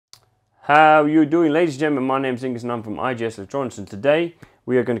How you doing, ladies and gentlemen? My name is Ingus and I'm from IGS Electronics, and today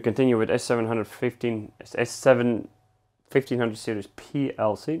we are going to continue with S7-1500 series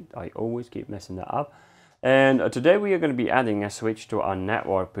PLC. I always keep messing that up. And today we are going to be adding a switch to our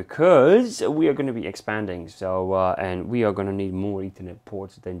network because we are going to be expanding. So and we are going to need more Ethernet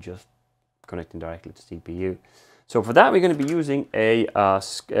ports than just connecting directly to CPU. So for that, we're going to be using a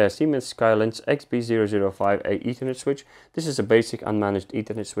Siemens Scalance XB005A Ethernet switch. This is a basic unmanaged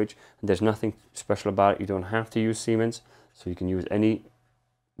Ethernet switch. There's nothing special about it. You don't have to use Siemens, so you can use any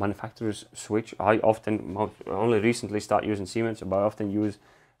manufacturer's switch. I only recently start using Siemens, but I often use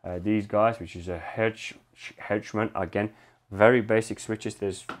these guys, which is a Hedgeman. Again, very basic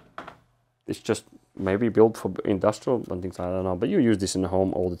switches. It's just maybe built for industrial and things like that. I don't know, but you use this in the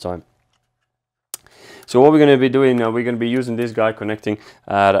home all the time. So what we're going to be doing now, we're going to be using this guy, connecting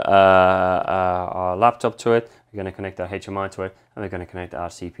our laptop to it. We're going to connect our HMI to it, and we're going to connect our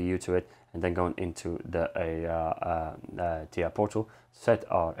CPU to it, and then going into the TI portal, set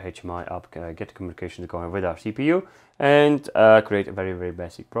our HMI up, get the communications going with our CPU, and create a very, very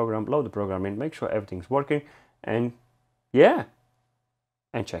basic program. Load the program in, make sure everything's working, and yeah,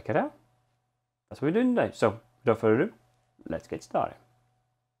 and check it out. That's what we're doing today. So without further ado, let's get started.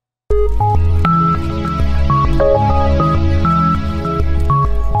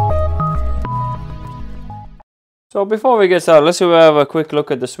 So before we get started, let's have a quick look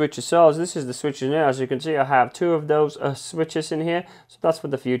at the switch itself. This is the switches now. As you can see, I have two of those switches in here. So that's for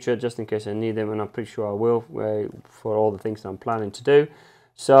the future, just in case I need them, and I'm pretty sure I will for all the things that I'm planning to do.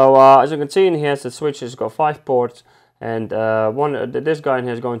 So as you can see in here, the switch has got 5 ports, and this guy in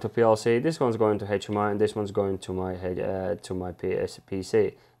here is going to PLC. This one's going to HMI, and this one's going to my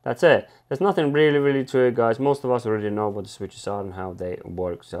PC. That's it. There's nothing really to it, guys. Most of us already know what the switches are and how they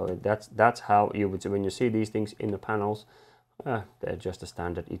work. So that's how you would, when you see these things in the panels, they're just a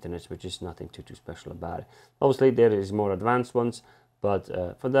standard Ethernet switch. There's nothing too special about it. Obviously, there is more advanced ones, but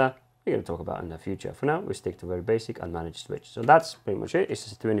for that, we're going to talk about in the future. For now, we stick to very basic unmanaged switch. So that's pretty much it.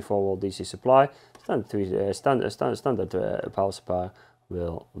 It's a 24-volt DC supply. Standard power supply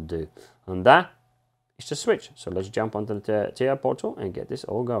will do. And that, it's a switch. So let's jump onto the TI portal and get this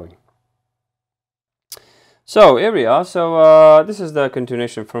all going. So here we are. So this is the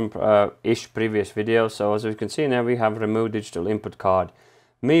continuation from previous video. So as you can see now, we have removed digital input card.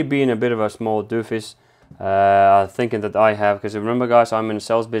 Me being a bit of a small doofus, thinking that I have, because remember guys, I'm in a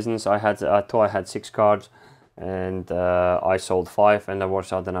sales business. I thought I had 6 cards, and I sold 5, and it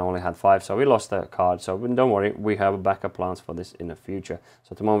works out that I only had 5, so we lost that card. So don't worry, we have backup plans for this in the future. So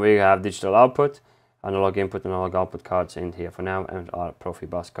at the moment we have digital output, analog input and analog output cards in here for now, and our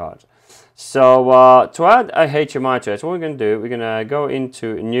Profibus cards. So to add a HMI to it, what we're going to do, we're going to go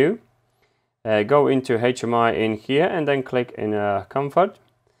into new, go into HMI in here, and then click in comfort,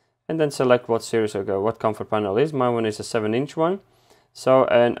 and then select what series or what comfort panel is. My one is a 7-inch one. So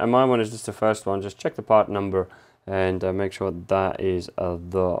and my one is just the first one. Just check the part number and make sure that is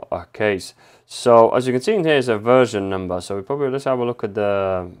the case. So as you can see in here is a version number. So let's have a look at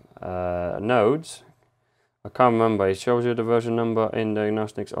the nodes. I can't remember, it shows you the version number in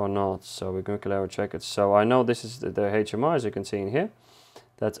diagnostics or not, so we're going to quickly check it. So I know this is the HMI, as you can see in here.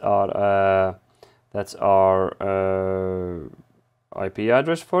 That's our IP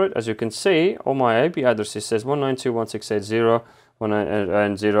address for it. As you can see, all my IP addresses says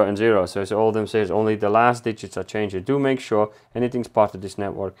 192.168.0, 0 and 0. So it's all of them says only the last digits are changed. Do make sure anything's part of this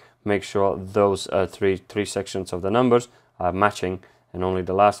network, make sure those three sections of the numbers are matching, and only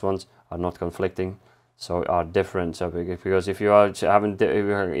the last ones are not conflicting. So are different. So because if you are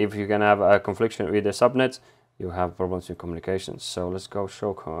if you can have a confliction with the subnets, you have problems with communications. So let's go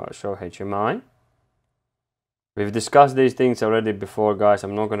show HMI. We've discussed these things already before, guys.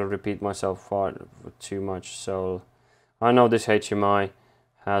 I'm not going to repeat myself for too much. So I know this HMI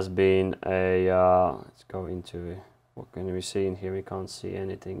has been a let's go into what can we see in here. We can't see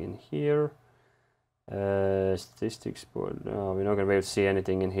anything in here. Statistics board. No, we're not going to be able to see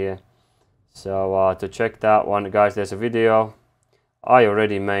anything in here. So to check that one, guys, there's a video I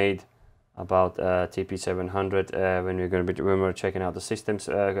already made about TP700 when we're checking out the systems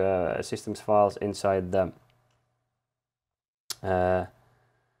files inside the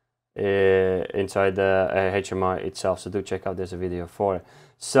HMI itself. So do check out, there's a video for it.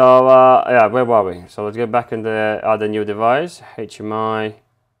 So yeah, where were we? So let's get back in the other new device, HMI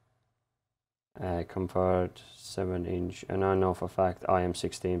convert 7-inch, and I know for a fact I am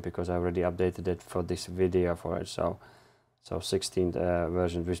 16 because I already updated it for this video for it. So 16th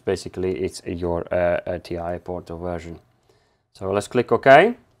version, which basically it's your TI portal version. So let's click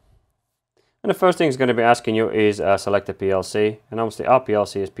OK. And the first thing it's going to be asking you is select a PLC, and obviously our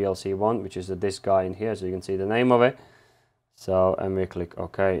PLC is PLC1, which is this guy in here, so you can see the name of it. So, and we click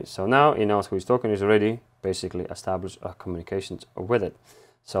OK. So now it knows who is talking, is already basically established communications with it.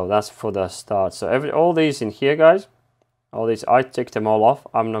 So that's for the start. So all these in here, guys, all these, I ticked them all off.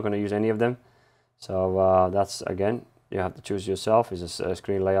 I'm not going to use any of them. So that's, again, you have to choose yourself. Is a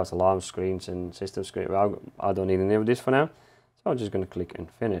screen layouts, alarm screens, and system screen. Well, I don't need any of this for now. So I'm just going to click and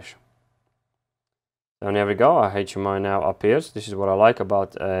finish. And there we go, our HMI now appears. This is what I like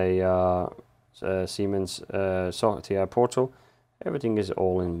about a Siemens TI portal. Everything is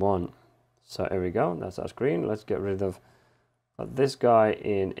all in one. So here we go, that's our screen. Let's get rid of this guy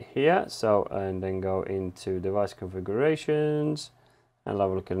in here. So, and then go into device configurations and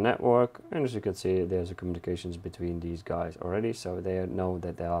have a look at the network. And as you can see, there's a communications between these guys already. So they know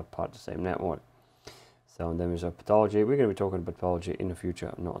that they are part of the same network. So then there's our pathology. We're going to be talking about pathology in the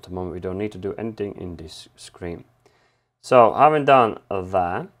future. Not at the moment. We don't need to do anything in this screen. So having done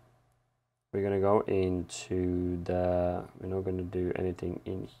that, we're going to go into the, we're not going to do anything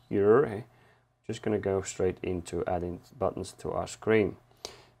in here. Just going to go straight into adding buttons to our screen.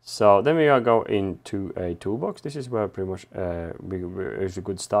 So then we are go into a toolbox. This is where pretty much is a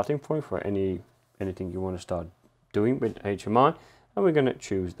good starting point for anything you want to start doing with HMI. And we're going to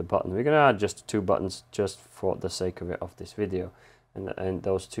choose the button. We're going to add just 2 buttons just for the sake of it of this video. And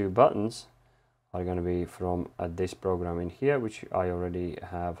those 2 buttons are going to be from this program in here, which I already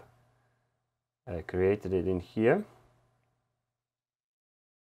have created it in here.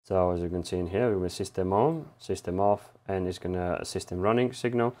 So as you can see in here, we have system on, system off, and it's going to system running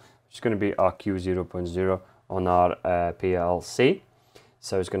signal, which is going to be our Q0.0 on our PLC.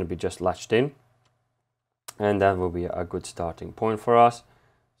 So it's going to be just latched in. And that will be a good starting point for us.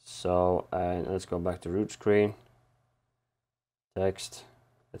 So let's go back to root screen. Text.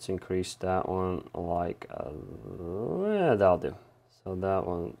 Let's increase that one like yeah, that'll do. So that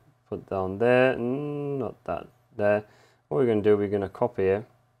one put down there, not that there. What we're going to do, we're going to copy it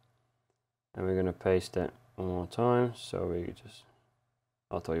and we're going to paste it one more time. So we just,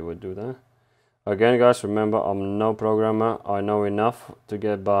 I thought you would do that. Again, guys, remember I'm no programmer. I know enough to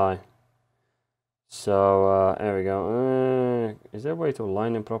get by. So there we go. Is there a way to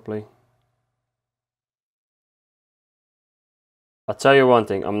align them properly? I'll tell you one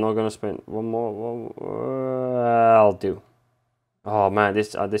thing. I'm not gonna spend one more. I'll do. Oh man,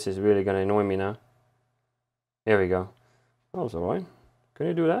 this is really gonna annoy me now. Here we go. That was alright. Can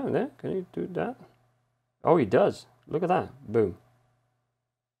you do that there? Can you do that? Oh, he does. Look at that. Boom.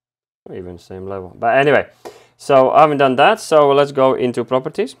 Not even the same level. But anyway, so I haven't done that. So let's go into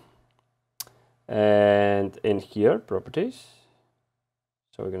properties. And in here, properties.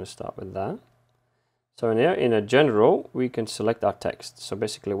 So we're going to start with that. So in here, in a general, we can select our text. So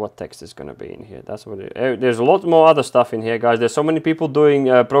basically what text is going to be in here. That's what there's a lot more other stuff in here, guys. There's so many people doing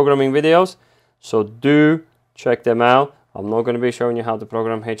programming videos. So do check them out. I'm not going to be showing you how to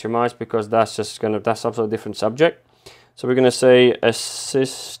program HMIs because that's just going to, that's also a different subject. So we're going to say a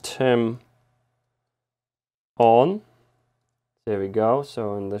system on. There we go.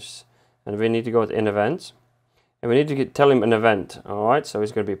 So in this, and we need to go in events, and we need to tell him an event. All right, so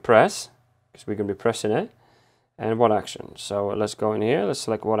it's going to be press, because we're going to be pressing it, and what action. So let's go in here, let's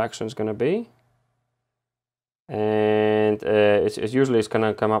select what action is going to be, and it's usually it's going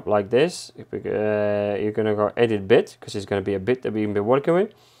to come up like this. You're going to go edit bit, because it's going to be a bit that we're going to be working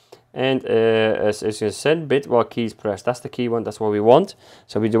with, and as you said, bit while keys pressed. That's the key one, that's what we want.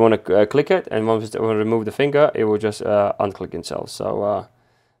 So we do want to click it, and once we remove the finger, it will just unclick itself. So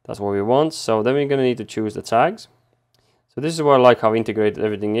that's what we want. So then we're going to need to choose the tags. So this is where I like how integrated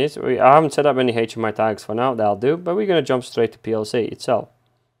everything is. I haven't set up any HMI tags for now, that'll do, but we're going to jump straight to PLC itself.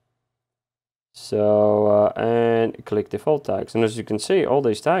 So, and click default tags. And as you can see, all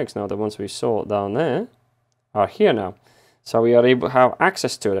these tags now, the ones we saw down there, are here now. So we are able to have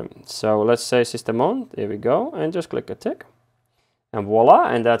access to them. So let's say system on, there we go, and just click a tick. And voila,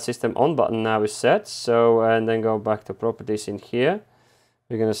 and that system on button now is set. So, and then go back to properties in here.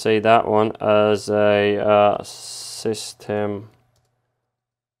 We're going to say that one as a system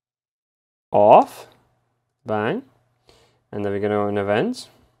off, bang, and then we're going to go in events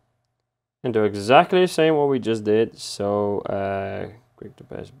and do exactly the same what we just did. So click the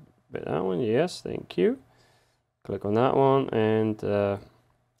best bit, that one, yes, thank you. Click on that one and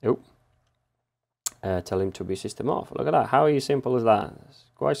tell him to be system off. Look at that, how simple is that? It's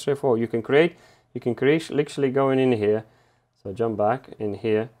quite straightforward. You can create literally going in here. So jump back in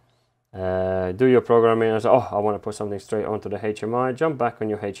here, do your programming, and say, oh, I want to put something straight onto the HMI, jump back on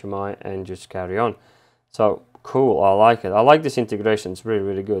your HMI and just carry on. So cool. I like it. I like this integration. It's really,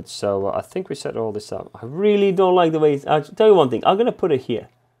 really good. So I think we set all this up. I really don't like the way it's... I'll tell you one thing. I'm going to put it here.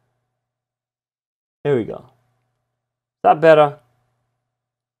 Here we go. Is that better?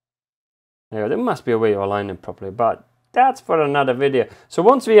 There must be a way to align them properly, but that's for another video. So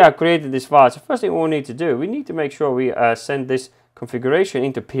once we have created this file, so first thing we need to do, we need to make sure we send this configuration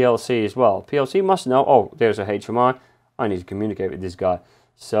into PLC as well. PLC must know, oh, there's a HMI. I need to communicate with this guy.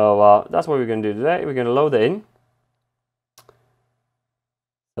 So that's what we're going to do today. We're going to load it in.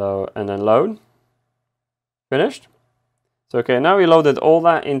 So, and then load. Finished. So, okay, now we loaded all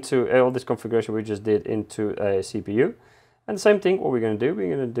that into, all this configuration we just did into a CPU. And the same thing, what we're going to do,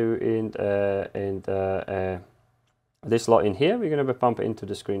 we're going to do in this slot in here, we're going to pump it into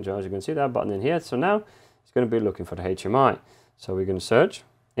the screen. So as you can see that button in here. So now it's going to be looking for the HMI. So we're going to search.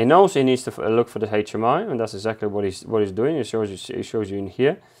 It knows it needs to look for the HMI, and that's exactly what he's doing. It shows you in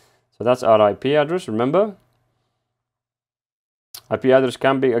here. So that's our IP address. Remember, IP address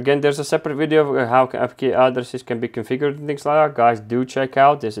can be, again, there's a separate video of how IP addresses can be configured and things like that. Guys, do check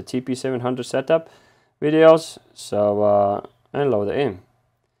out. There's a TP700 setup videos. So and load it in.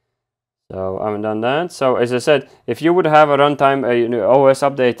 So I haven't done that. So as I said, if you would have a runtime, OS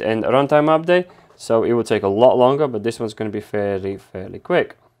update and a runtime update, so it would take a lot longer, but this one's going to be fairly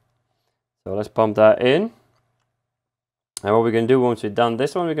quick. So let's pump that in. And what we're going to do once we've done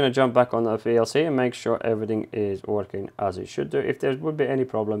this one, we're going to jump back on the PLC and make sure everything is working as it should do. If there would be any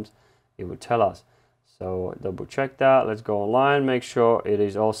problems, it would tell us. So double check that. Let's go online, make sure it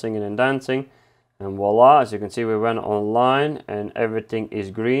is all singing and dancing. And voila, as you can see, we went online and everything is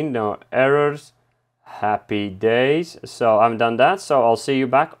green, no errors. Happy days. So I've done that, so I'll see you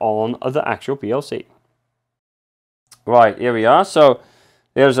back on the actual PLC. Right, here we are. So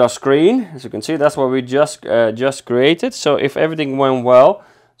there's our screen. As you can see, that's what we just created. So if everything went well,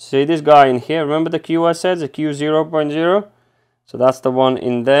 see this guy in here, remember the Q I said, the Q0.0? So that's the one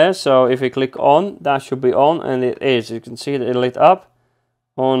in there. So if we click on, that should be on, and it is. You can see that it lit up,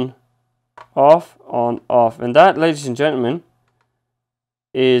 on, off, on, off. And that, ladies and gentlemen,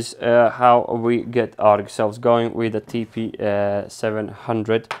 is how we get ourselves going with the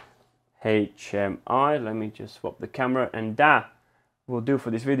TP700 HMI. Let me just swap the camera, and that will do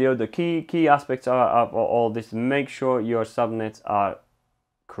for this video. The key aspects of all this: make sure your subnets are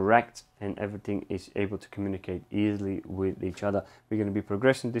correct and everything is able to communicate easily with each other. We're going to be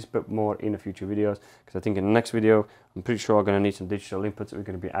progressing this bit more in the future videos, because I think in the next video I'm pretty sure I'm going to need some digital inputs. We're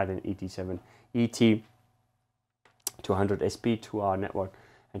going to be adding ET200 SP to our network,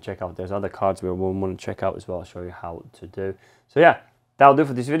 and check out, there's other cards we will want to check out as well. I'll show you how to do. So yeah, that'll do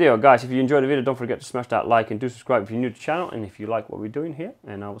for this video, guys. If you enjoyed the video, don't forget to smash that like and do subscribe if you're new to the channel and if you like what we're doing here,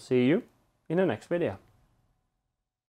 and I will see you in the next video.